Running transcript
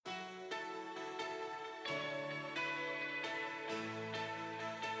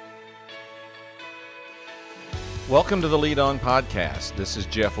Welcome to the Lead On Podcast. This is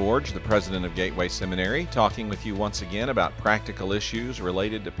Jeff Orge, the president of Gateway Seminary, talking with you once again about practical issues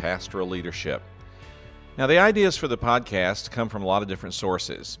related to pastoral leadership. Now, the ideas for the podcast come from a lot of different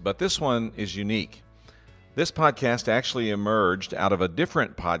sources, but this one is unique. This podcast actually emerged out of a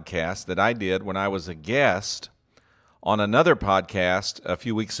different podcast that I did when I was a guest on another podcast a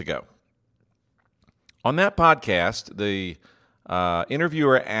few weeks ago. On that podcast, the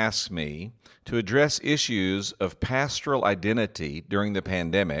interviewer asked me to address issues of pastoral identity during the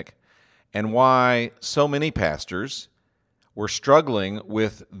pandemic and why so many pastors were struggling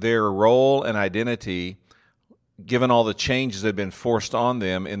with their role and identity given all the changes that had been forced on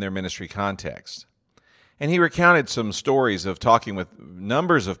them in their ministry context. And he recounted some stories of talking with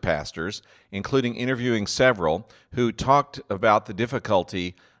numbers of pastors, including interviewing several, who talked about the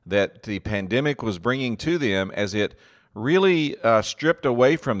difficulty that the pandemic was bringing to them as it really stripped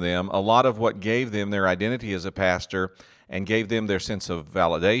away from them a lot of what gave them their identity as a pastor and gave them their sense of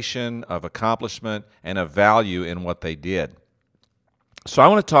validation, of accomplishment, and of value in what they did. So I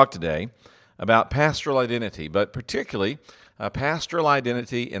want to talk today about pastoral identity, but particularly pastoral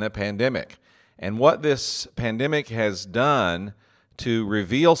identity in a pandemic, and what this pandemic has done to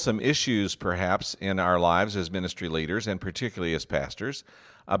reveal some issues perhaps in our lives as ministry leaders and particularly as pastors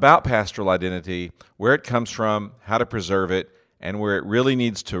about pastoral identity, where it comes from, how to preserve it, and where it really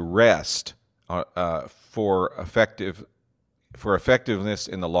needs to rest for effectiveness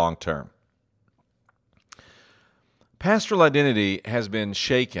in the long term. Pastoral identity has been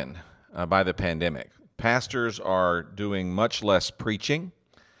shaken by the pandemic. Pastors are doing much less preaching,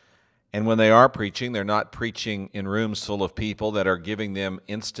 and when they are preaching, they're not preaching in rooms full of people that are giving them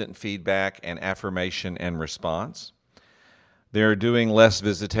instant feedback and affirmation and response. They're doing less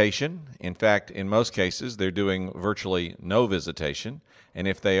visitation. In fact, in most cases, they're doing virtually no visitation. And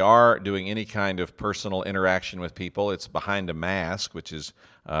if they are doing any kind of personal interaction with people, it's behind a mask, which is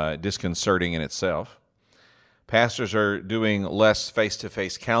disconcerting in itself. Pastors are doing less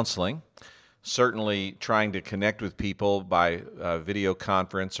face-to-face counseling, certainly trying to connect with people by video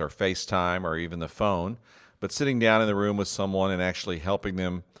conference or FaceTime or even the phone, but sitting down in the room with someone and actually helping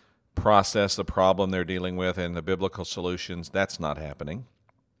them process the problem they're dealing with and the biblical solutions, that's not happening.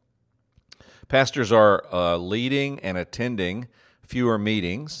 Pastors are leading and attending fewer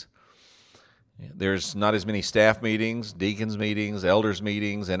meetings. There's not as many staff meetings, deacons meetings, elders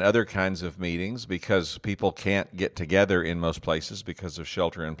meetings, and other kinds of meetings because people can't get together in most places because of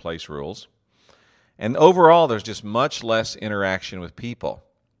shelter-in-place rules. And overall, there's just much less interaction with people.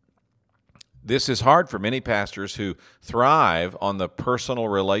 This is hard for many pastors who thrive on the personal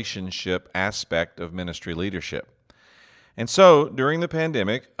relationship aspect of ministry leadership. And so, during the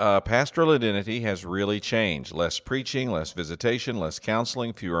pandemic, pastoral identity has really changed. Less preaching, less visitation, less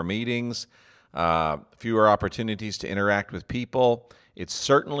counseling, fewer meetings, fewer opportunities to interact with people. It's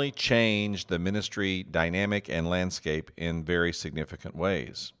certainly changed the ministry dynamic and landscape in very significant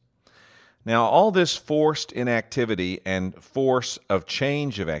ways. Now, all this forced inactivity and force of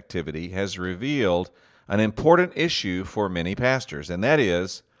change of activity has revealed an important issue for many pastors, and that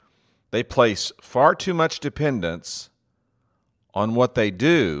is they place far too much dependence on what they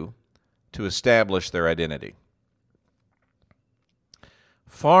do to establish their identity.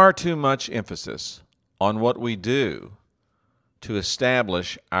 Far too much emphasis on what we do to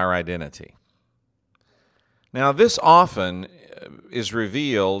establish our identity. Now, this often is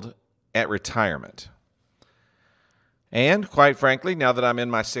revealed at retirement. And quite frankly, now that I'm in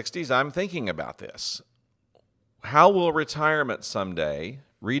my 60s, I'm thinking about this. How will retirement someday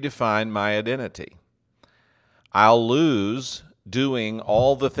redefine my identity? I'll lose doing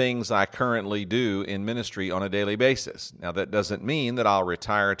all the things I currently do in ministry on a daily basis. Now, that doesn't mean that I'll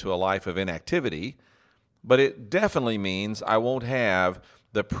retire to a life of inactivity, but it definitely means I won't have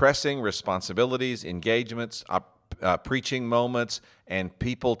the pressing responsibilities, engagements, preaching moments, and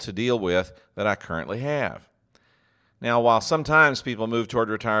people to deal with that I currently have. Now, while sometimes people move toward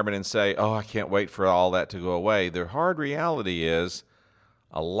retirement and say, oh, I can't wait for all that to go away, the hard reality is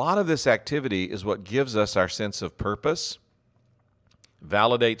a lot of this activity is what gives us our sense of purpose,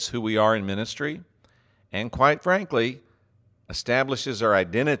 validates who we are in ministry, and quite frankly, establishes our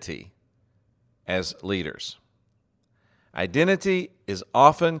identity as leaders. Identity is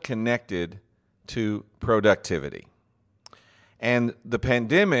often connected to productivity. And the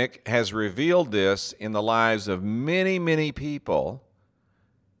pandemic has revealed this in the lives of many, many people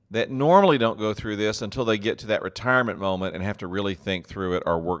that normally don't go through this until they get to that retirement moment and have to really think through it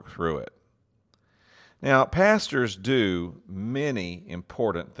or work through it. Now, pastors do many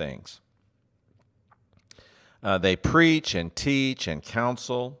important things. They preach and teach and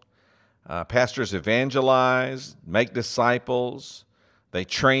counsel. Pastors evangelize, make disciples, they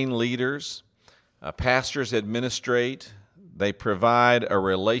train leaders. Pastors administrate, they provide a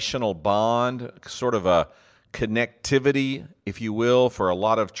relational bond, sort of a connectivity, if you will, for a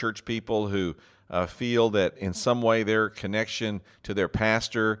lot of church people who feel that in some way their connection to their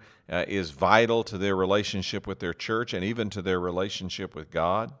pastor is vital to their relationship with their church and even to their relationship with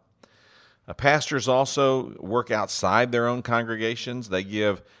God. Pastors also work outside their own congregations. They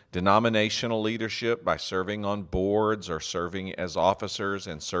give denominational leadership by serving on boards or serving as officers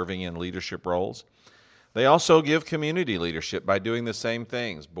and serving in leadership roles. They also give community leadership by doing the same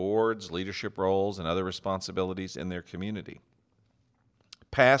things, boards, leadership roles, and other responsibilities in their community.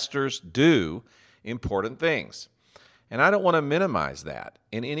 Pastors do important things, and I don't want to minimize that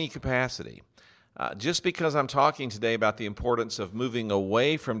in any capacity. Just because I'm talking today about the importance of moving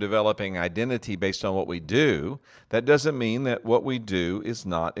away from developing identity based on what we do, that doesn't mean that what we do is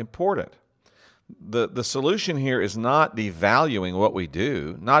not important. The solution here is not devaluing what we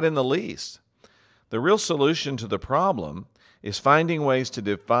do, not in the least. The real solution to the problem is finding ways to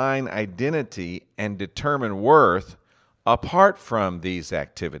define identity and determine worth apart from these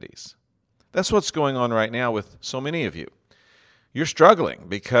activities. That's what's going on right now with so many of you. You're struggling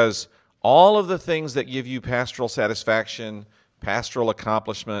because all of the things that give you pastoral satisfaction, pastoral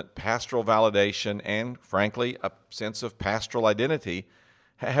accomplishment, pastoral validation, and frankly, a sense of pastoral identity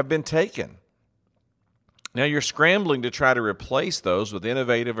have been taken. Now you're scrambling to try to replace those with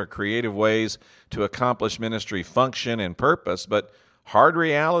innovative or creative ways to accomplish ministry function and purpose, but hard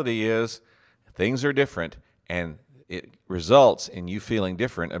reality is things are different, and it results in you feeling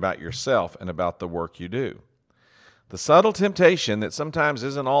different about yourself and about the work you do. The subtle temptation that sometimes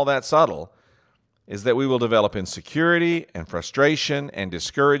isn't all that subtle is that we will develop insecurity and frustration and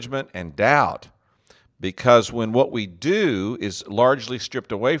discouragement and doubt, because when what we do is largely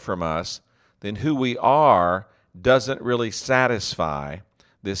stripped away from us, then who we are doesn't really satisfy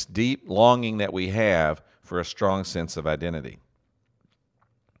this deep longing that we have for a strong sense of identity.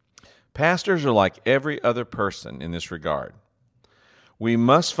 Pastors are like every other person in this regard. We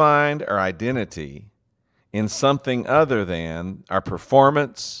must find our identity in something other than our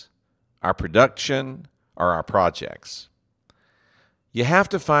performance, our production, or our projects. You have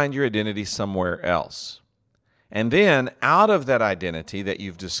to find your identity somewhere else. And then out of that identity that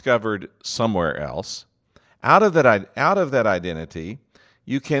you've discovered somewhere else, out of that identity,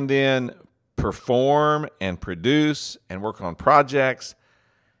 you can then perform and produce and work on projects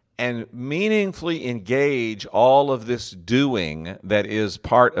and meaningfully engage all of this doing that is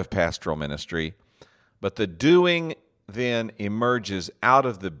part of pastoral ministry. But the doing then emerges out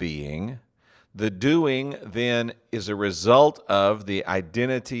of the being. The doing then is a result of the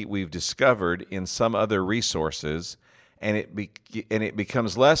identity we've discovered in some other resources, and it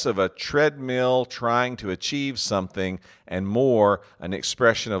becomes less of a treadmill trying to achieve something and more an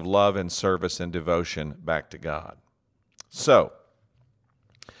expression of love and service and devotion back to God. So,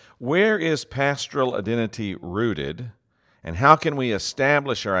 where is pastoral identity rooted, and how can we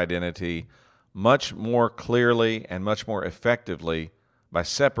establish our identity much more clearly and much more effectively by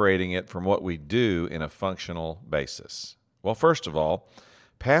separating it from what we do in a functional basis? Well, first of all,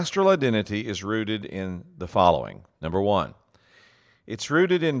 pastoral identity is rooted in the following. Number one, it's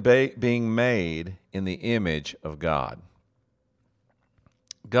rooted in being made in the image of God.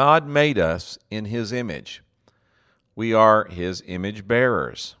 God made us in His image. We are His image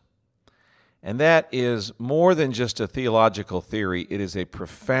bearers. And that is more than just a theological theory. It is a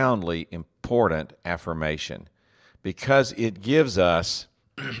profoundly important affirmation because it gives us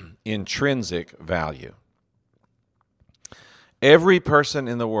intrinsic value. Every person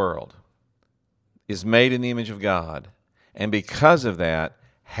in the world is made in the image of God, and because of that,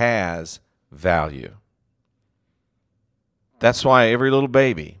 has value. That's why every little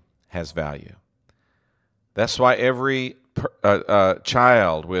baby has value. That's why every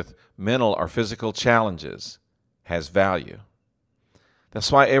child with mental or physical challenges has value.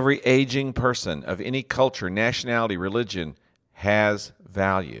 That's why every aging person of any culture, nationality, religion has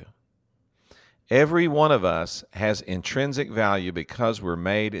value. Every one of us has intrinsic value because we're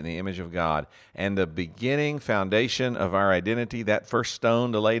made in the image of God. And the beginning foundation of our identity, that first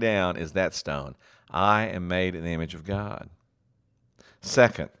stone to lay down, is that stone. I am made in the image of God.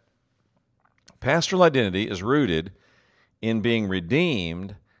 Second, pastoral identity is rooted in being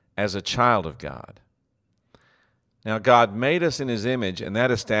redeemed as a child of God. Now, God made us in His image, and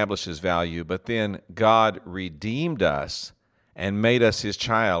that establishes value, but then God redeemed us and made us His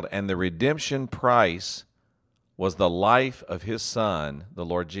child, and the redemption price was the life of His Son, the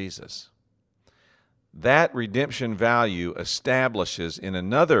Lord Jesus. that redemption value establishes in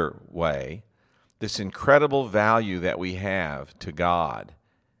another way this incredible value that we have to God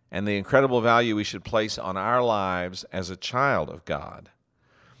and the incredible value we should place on our lives as a child of God.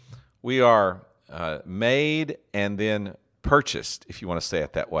 We are made and then purchased, if you want to say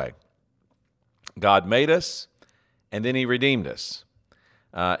it that way. God made us, and then He redeemed us.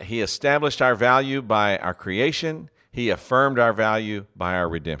 He established our value by our creation. He affirmed our value by our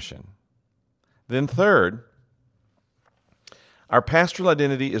redemption. Then third, our pastoral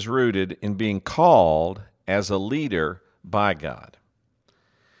identity is rooted in being called as a leader by God.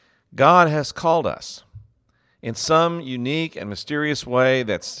 God has called us in some unique and mysterious way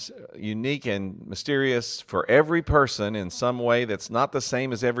that's unique and mysterious for every person in some way that's not the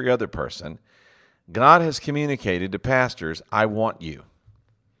same as every other person. God has communicated to pastors, I want you.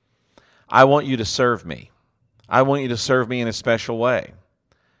 I want you to serve me. I want you to serve me in a special way.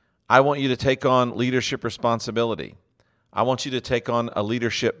 I want you to take on leadership responsibility. I want you to take on a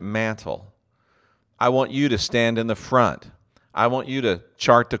leadership mantle. I want you to stand in the front. I want you to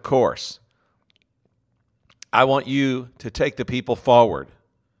chart the course. I want you to take the people forward.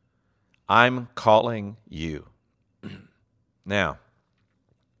 I'm calling you. Now,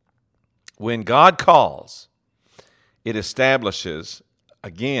 when God calls, it establishes,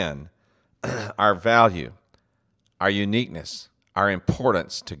 again, our value, our uniqueness, our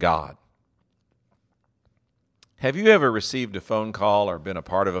importance to God. Have you ever received a phone call or been a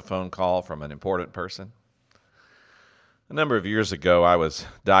part of a phone call from an important person? A number of years ago, I was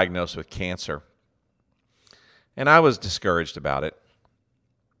diagnosed with cancer, and I was discouraged about it.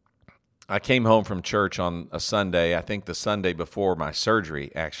 I came home from church on a Sunday, I think the Sunday before my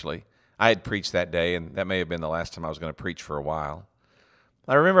surgery, actually. I had preached that day, and that may have been the last time I was going to preach for a while.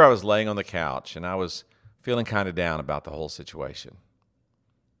 I remember I was laying on the couch, and I was feeling kind of down about the whole situation.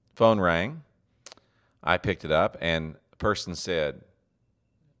 Phone rang. I picked it up, and the person said,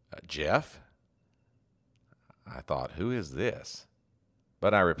 Jeff? I thought, who is this?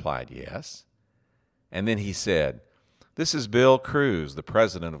 But I replied, yes. And then he said, this is Bill Cruz, the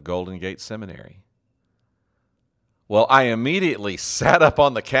president of Golden Gate Seminary. Well, I immediately sat up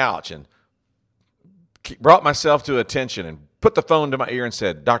on the couch and brought myself to attention and put the phone to my ear and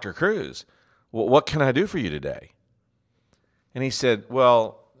said, Dr. Cruz, what can I do for you today? And he said,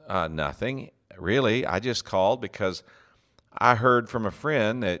 well, nothing, really. I just called because I heard from a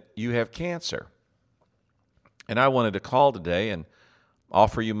friend that you have cancer. And I wanted to call today and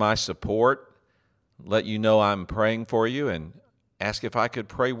offer you my support, let you know I'm praying for you, and ask if I could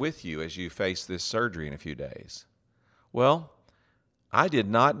pray with you as you face this surgery in a few days. Well, I did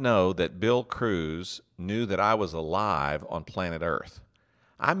not know that Bill Cruz knew that I was alive on planet Earth.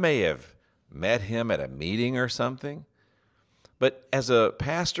 I may have met him at a meeting or something, but as a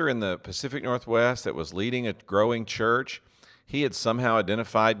pastor in the Pacific Northwest that was leading a growing church, he had somehow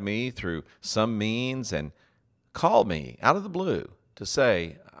identified me through some means and called me out of the blue to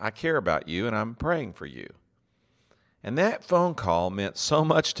say, I care about you and I'm praying for you. And that phone call meant so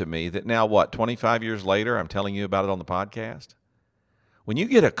much to me that now, 25 years later, I'm telling you about it on the podcast? When you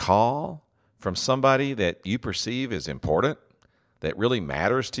get a call from somebody that you perceive as important, that really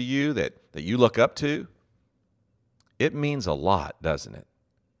matters to you, that you look up to, it means a lot, doesn't it?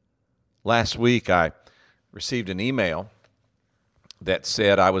 Last week, I received an email that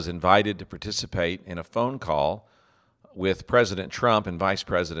said I was invited to participate in a phone call with President Trump and Vice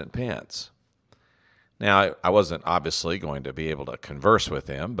President Pence. Now, I wasn't obviously going to be able to converse with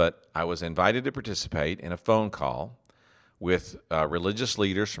them, but I was invited to participate in a phone call with religious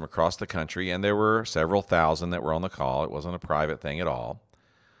leaders from across the country, and there were several thousand that were on the call. It wasn't a private thing at all.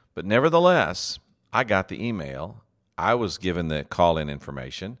 But nevertheless, I got the email. I was given the call-in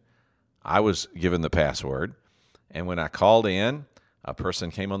information. I was given the password. And when I called in, a person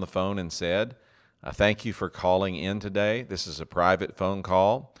came on the phone and said, thank you for calling in today. This is a private phone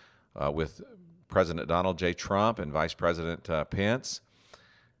call with President Donald J. Trump and Vice President Pence.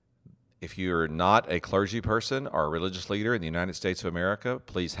 If you're not a clergy person or a religious leader in the United States of America,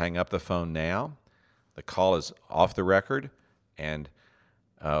 please hang up the phone now. The call is off the record and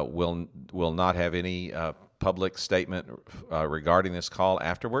will not have any public statement regarding this call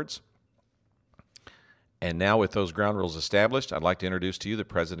afterwards. And now with those ground rules established, I'd like to introduce to you the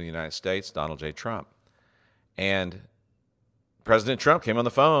President of the United States, Donald J. Trump. And President Trump came on the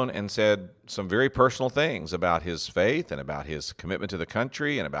phone and said some very personal things about his faith and about his commitment to the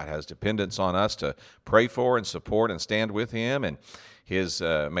country and about his dependence on us to pray for and support and stand with him. And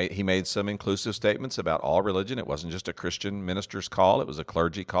he made some inclusive statements about all religion. It wasn't just a Christian minister's call. It was a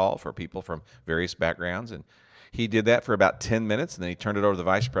clergy call for people from various backgrounds. And He did that for about 10 minutes, and then he turned it over to the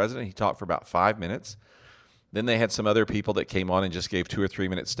vice president. He talked for about 5 minutes. Then they had some other people that came on and just gave 2 or 3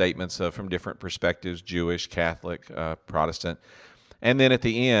 minute statements from different perspectives, Jewish, Catholic, Protestant. And then at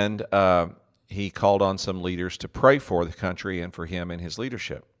the end, he called on some leaders to pray for the country and for him and his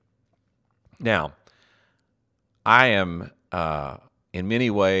leadership. Now, I am in many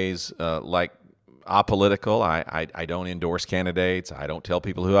ways like apolitical. I don't endorse candidates. I don't tell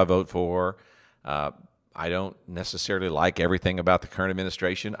people who I vote for. I don't necessarily like everything about the current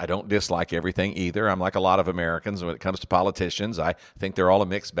administration. I don't dislike everything either. I'm like a lot of Americans when it comes to politicians. I think they're all a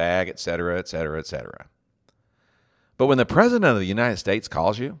mixed bag, et cetera, et cetera, et cetera. But when the President of the United States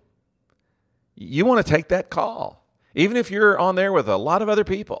calls you, you want to take that call. Even if you're on there with a lot of other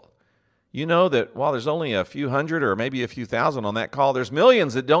people, you know that while there's only a few hundred or maybe a few thousand on that call, there's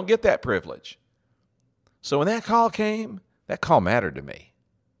millions that don't get that privilege. So when that call came, that call mattered to me.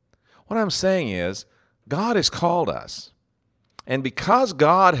 What I'm saying is, God has called us. And because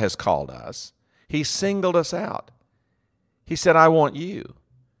God has called us, He singled us out. He said, I want you.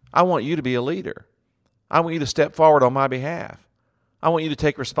 I want you to be a leader. I want you to step forward on my behalf. I want you to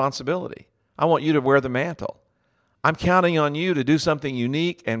take responsibility. I want you to wear the mantle. I'm counting on you to do something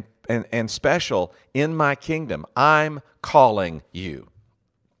unique and special in my kingdom. I'm calling you.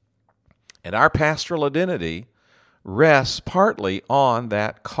 And our pastoral identity rests partly on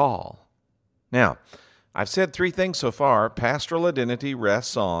that call. Now, I've said 3 things so far. Pastoral identity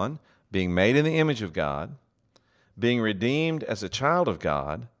rests on being made in the image of God, being redeemed as a child of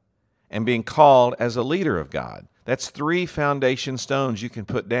God, and being called as a leader of God. That's 3 foundation stones you can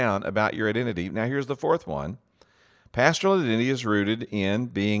put down about your identity. Now, here's the 4th one. Pastoral identity is rooted in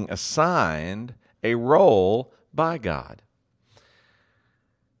being assigned a role by God.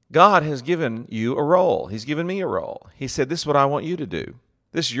 God has given you a role. He's given me a role. He said, this is what I want you to do.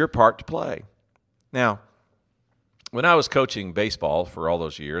 This is your part to play. Now, when I was coaching baseball for all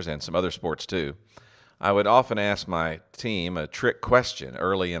those years and some other sports too, I would often ask my team a trick question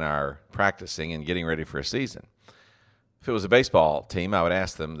early in our practicing and getting ready for a season. If it was a baseball team, I would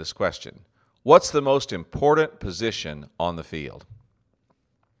ask them this question: what's the most important position on the field?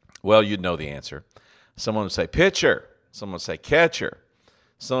 Well, you'd know the answer. Someone would say pitcher. Someone would say catcher.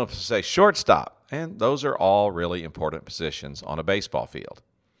 Someone would say shortstop. And those are all really important positions on a baseball field.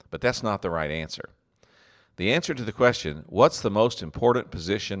 But that's not the right answer. The answer to the question, what's the most important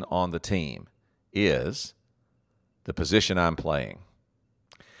position on the team, is the position I'm playing.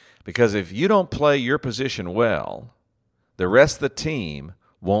 Because if you don't play your position well, the rest of the team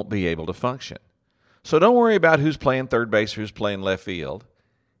won't be able to function. So don't worry about who's playing third base or who's playing left field.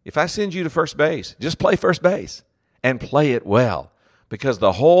 If I send you to first base, just play first base and play it well, because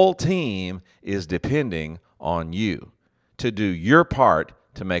the whole team is depending on you to do your part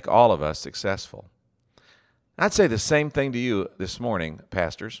to make all of us successful. I'd say the same thing to you this morning,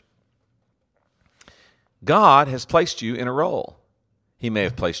 pastors. God has placed you in a role. He may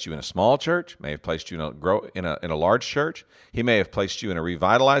have placed you in a small church, may have placed you in a large church. He may have placed you in a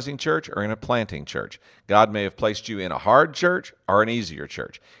revitalizing church or in a planting church. God may have placed you in a hard church or an easier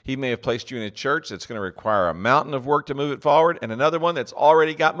church. He may have placed you in a church that's going to require a mountain of work to move it forward, and another one that's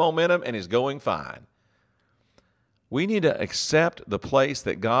already got momentum and is going fine. We need to accept the place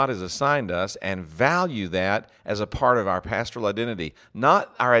that God has assigned us and value that as a part of our pastoral identity.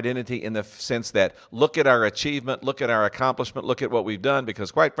 Not our identity in the sense that look at our achievement, look at our accomplishment, look at what we've done,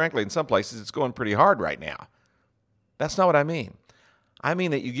 because quite frankly, in some places it's going pretty hard right now. That's not what I mean. I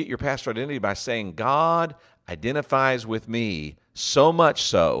mean that you get your pastoral identity by saying God identifies with me so much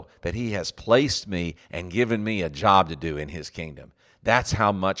so that He has placed me and given me a job to do in His kingdom. That's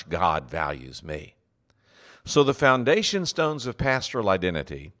how much God values me. So the foundation stones of pastoral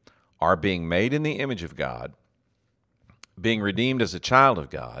identity are being made in the image of God, being redeemed as a child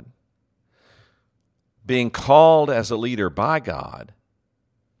of God, being called as a leader by God,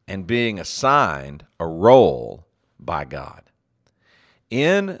 and being assigned a role by God.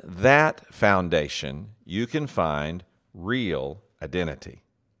 In that foundation, you can find real identity.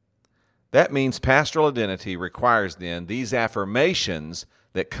 That means pastoral identity requires then these affirmations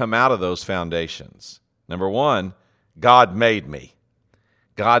that come out of those foundations. Number 1, God made me.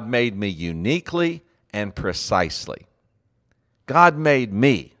 God made me uniquely and precisely. God made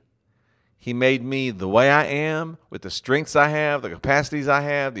me. He made me the way I am, with the strengths I have, the capacities I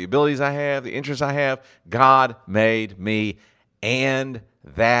have, the abilities I have, the interests I have. God made me, and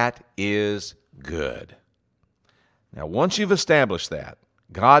that is good. Now, once you've established that,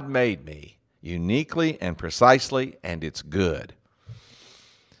 God made me uniquely and precisely, and it's good.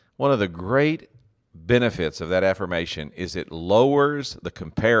 One of the great benefits of that affirmation is it lowers the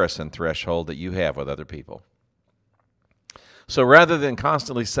comparison threshold that you have with other people. So rather than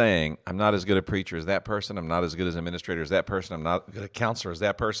constantly saying, I'm not as good a preacher as that person, I'm not as good as an administrator as that person, I'm not as good a counselor as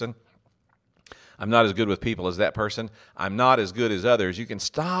that person, I'm not as good with people as that person, I'm not as good as others, you can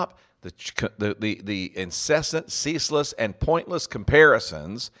stop the incessant, ceaseless, and pointless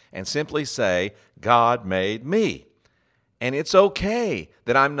comparisons and simply say, God made me. And it's okay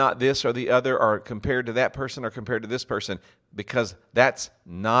that I'm not this or the other or compared to that person or compared to this person, because that's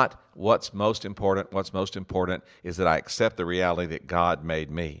not what's most important. What's most important is that I accept the reality that God made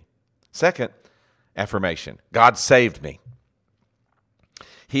me. Second, affirmation. God saved me.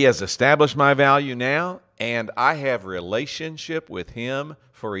 He has established my value now, and I have relationship with Him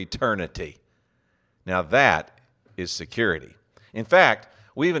for eternity. Now that is security. In fact,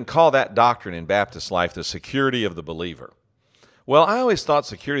 we even call that doctrine in Baptist life the security of the believer. Well, I always thought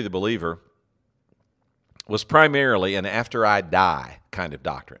security of the believer was primarily an after I die kind of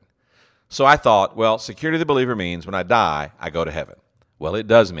doctrine. So I thought, well, security of the believer means when I die, I go to heaven. Well, it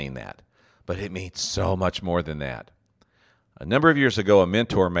does mean that, but it means so much more than that. A number of years ago, a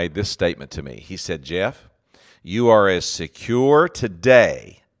mentor made this statement to me. He said, Jeff, you are as secure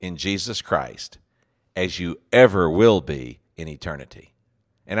today in Jesus Christ as you ever will be in eternity.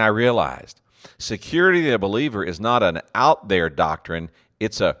 And I realized security of the believer is not an out there doctrine,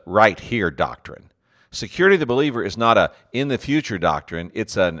 it's a right here doctrine. Security of the believer is not a in the future doctrine,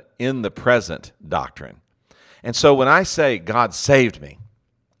 it's an in the present doctrine. And so when I say God saved me,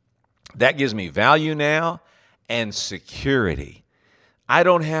 that gives me value now and security. I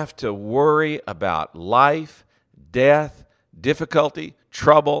don't have to worry about life, death, difficulty,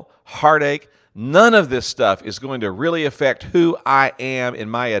 trouble, heartache. None of this stuff is going to really affect who I am in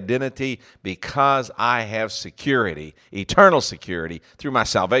my identity because I have security, eternal security, through my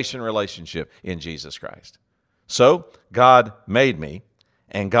salvation relationship in Jesus Christ. So, God made me,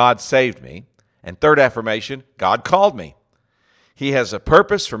 and God saved me. And third affirmation, God called me. He has a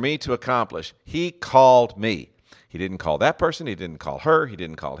purpose for me to accomplish. He called me. He didn't call that person. He didn't call her. He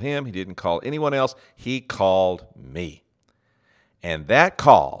didn't call him. He didn't call anyone else. He called me. And that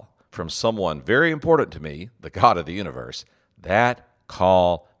call from someone very important to me, the God of the universe, that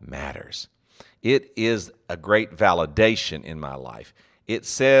call matters. It is a great validation in my life. It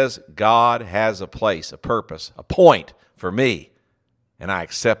says God has a place, a purpose, a point for me, and I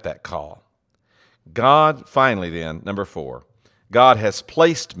accept that call. God, finally then, number 4, God has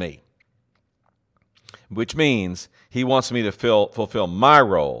placed me, which means He wants me to fulfill my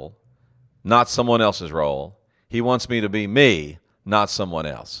role, not someone else's role. He wants me to be me, not someone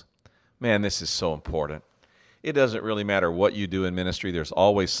else. Man, this is so important. It doesn't really matter what you do in ministry. There's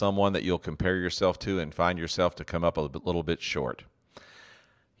always someone that you'll compare yourself to and find yourself to come up a little bit short.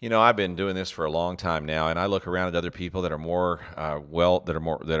 You know, I've been doing this for a long time now, and I look around at other people that are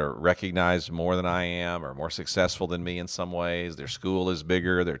that are recognized more than I am, or more successful than me in some ways. Their school is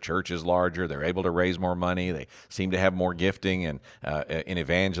bigger, their church is larger, they're able to raise more money, they seem to have more gifting in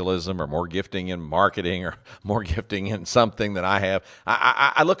evangelism, or more gifting in marketing, or more gifting in something that I have.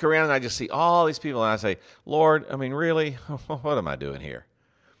 I look around and I just see all these people, and I say, Lord, I mean, really, what am I doing here?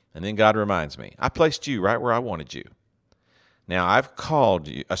 And then God reminds me, I placed you right where I wanted you. Now, I've called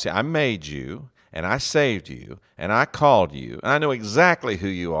you, I made you, and I saved you, and I called you, and I know exactly who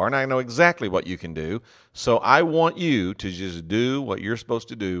you are, and I know exactly what you can do, so I want you to just do what you're supposed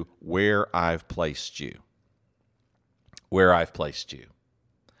to do where I've placed you. Where I've placed you.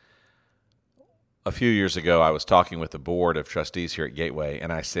 A few years ago, I was talking with the board of trustees here at Gateway,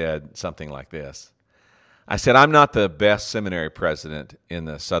 and I said something like this. I said, I'm not the best seminary president in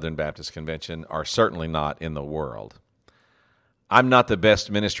the Southern Baptist Convention, or certainly not in the world. I'm not the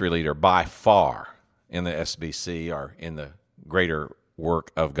best ministry leader by far in the SBC or in the greater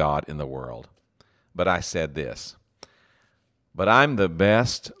work of God in the world. But I said this, but I'm the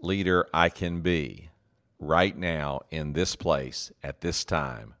best leader I can be right now in this place at this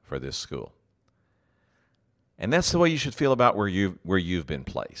time for this school. And that's the way you should feel about where you've been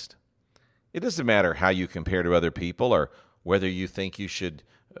placed. It doesn't matter how you compare to other people, or whether you think you should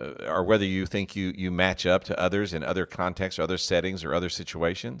or whether you think you match up to others in other contexts or other settings or other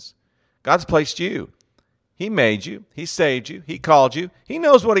situations. God's placed you. He made you. He saved you. He called you. He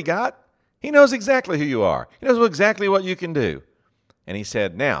knows what He got. He knows exactly who you are. He knows exactly what you can do. And He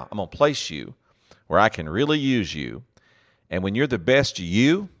said, now, I'm going to place you where I can really use you. And when you're the best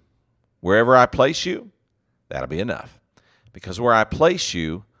you, wherever I place you, that'll be enough. Because where I place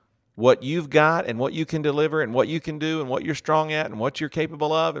you, what you've got and what you can deliver and what you can do and what you're strong at and what you're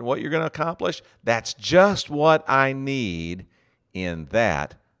capable of and what you're going to accomplish, that's just what I need in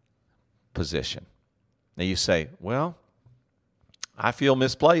that position. Now you say, well, I feel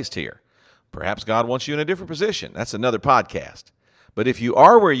misplaced here. Perhaps God wants you in a different position. That's another podcast. But if you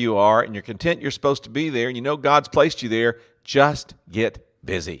are where you are and you're content you're supposed to be there and you know God's placed you there, just get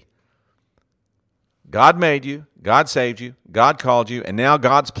busy. God made you, God saved you, God called you, and now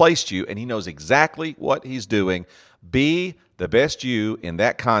God's placed you, and He knows exactly what He's doing. Be the best you in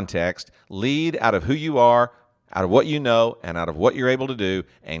that context. Lead out of who you are, out of what you know, and out of what you're able to do,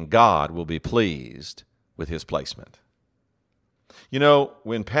 and God will be pleased with His placement. You know,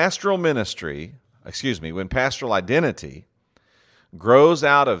 when pastoral identity grows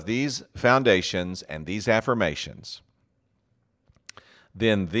out of these foundations and these affirmations,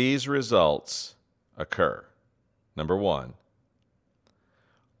 then these results occur. Number one,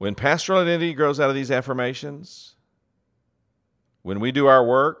 when pastoral identity grows out of these affirmations, when we do our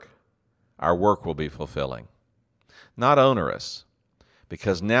work will be fulfilling, not onerous,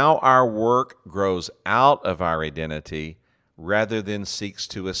 because now our work grows out of our identity rather than seeks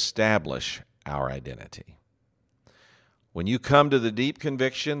to establish our identity. When you come to the deep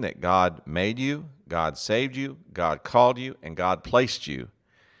conviction that God made you, God saved you, God called you, and God placed you,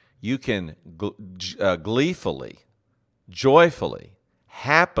 you can gleefully, joyfully,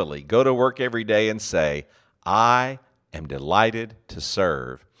 happily go to work every day and say, I am delighted to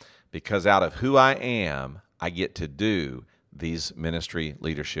serve because out of who I am, I get to do these ministry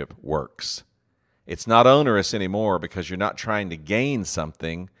leadership works. It's not onerous anymore because you're not trying to gain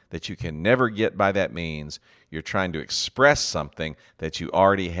something that you can never get by that means. You're trying to express something that you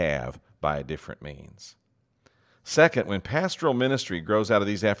already have by a different means. Second, when pastoral ministry grows out of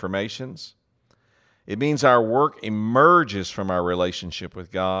these affirmations, it means our work emerges from our relationship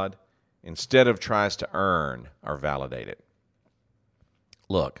with God instead of tries to earn or validate it.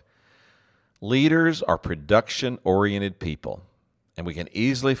 Look, leaders are production-oriented people, and we can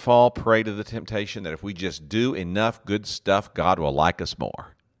easily fall prey to the temptation that if we just do enough good stuff, God will like us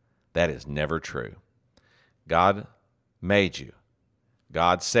more. That is never true. God made you.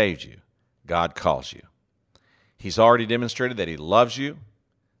 God saved you. God calls you. He's already demonstrated that He loves you,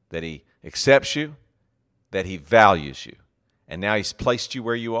 that He accepts you, that He values you, and now He's placed you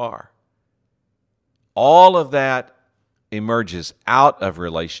where you are. All of that emerges out of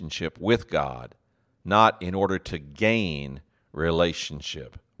relationship with God, not in order to gain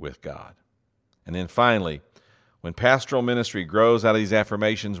relationship with God. And then finally, when pastoral ministry grows out of these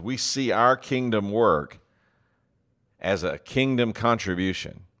affirmations, we see our kingdom work as a kingdom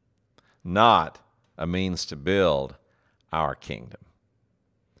contribution, not a means to build our kingdom.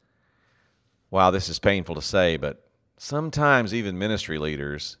 Wow, this is painful to say, but sometimes even ministry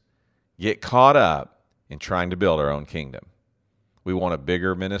leaders get caught up in trying to build our own kingdom. We want a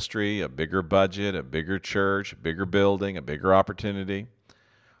bigger ministry, a bigger budget, a bigger church, a bigger building, a bigger opportunity.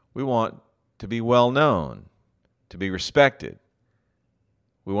 We want to be well known, to be respected.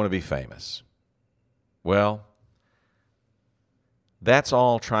 We want to be famous. Well, that's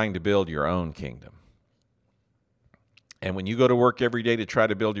all trying to build your own kingdom. And when you go to work every day to try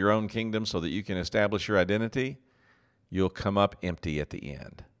to build your own kingdom so that you can establish your identity, you'll come up empty at the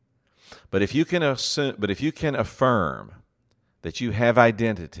end. But if you can affirm that you have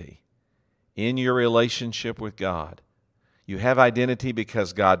identity in your relationship with God, you have identity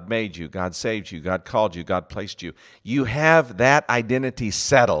because God made you, God saved you, God called you, God placed you. You have that identity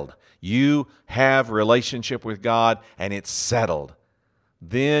settled. You have relationship with God and it's settled.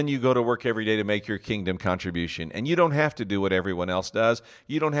 Then you go to work every day to make your kingdom contribution. And you don't have to do what everyone else does.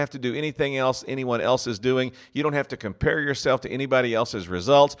 You don't have to do anything else anyone else is doing. You don't have to compare yourself to anybody else's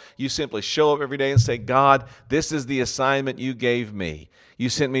results. You simply show up every day and say, God, this is the assignment you gave me. You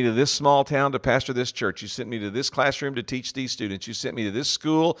sent me to this small town to pastor this church. You sent me to this classroom to teach these students. You sent me to this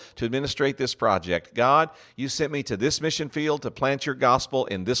school to administrate this project. God, you sent me to this mission field to plant your gospel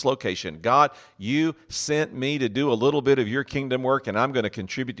in this location. God, you sent me to do a little bit of your kingdom work, and I'm going to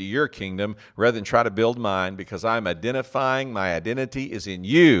contribute to your kingdom rather than try to build mine because I'm identifying my identity is in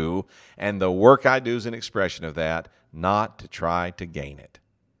you, and the work I do is an expression of that, not to try to gain it.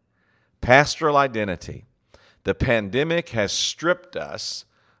 Pastoral identity. The pandemic has stripped us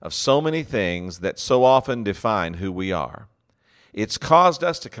of so many things that so often define who we are. It's caused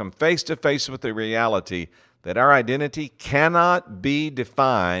us to come face to face with the reality that our identity cannot be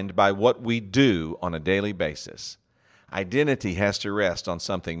defined by what we do on a daily basis. Identity has to rest on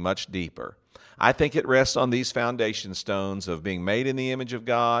something much deeper. I think it rests on these foundation stones of being made in the image of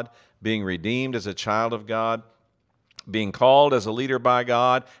God, being redeemed as a child of God, being called as a leader by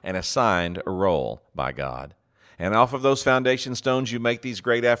God, and assigned a role by God. And off of those foundation stones, you make these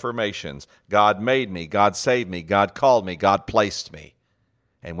great affirmations. God made me, God saved me, God called me, God placed me.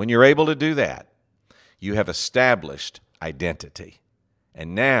 And when you're able to do that, you have established identity.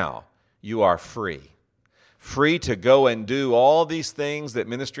 And now you are free. Free to go and do all these things that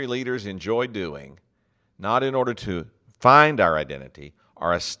ministry leaders enjoy doing, not in order to find our identity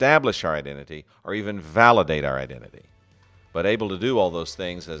or establish our identity or even validate our identity, but able to do all those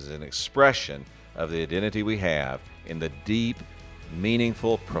things as an expression of the identity we have in the deep,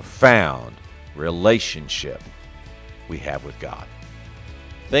 meaningful, profound relationship we have with God.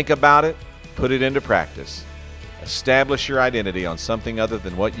 Think about it, put it into practice. Establish your identity on something other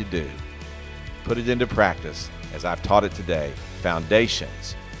than what you do. Put it into practice, as I've taught it today,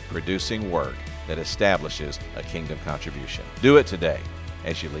 foundations, producing work that establishes a kingdom contribution. Do it today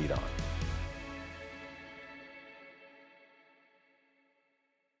as you lead on.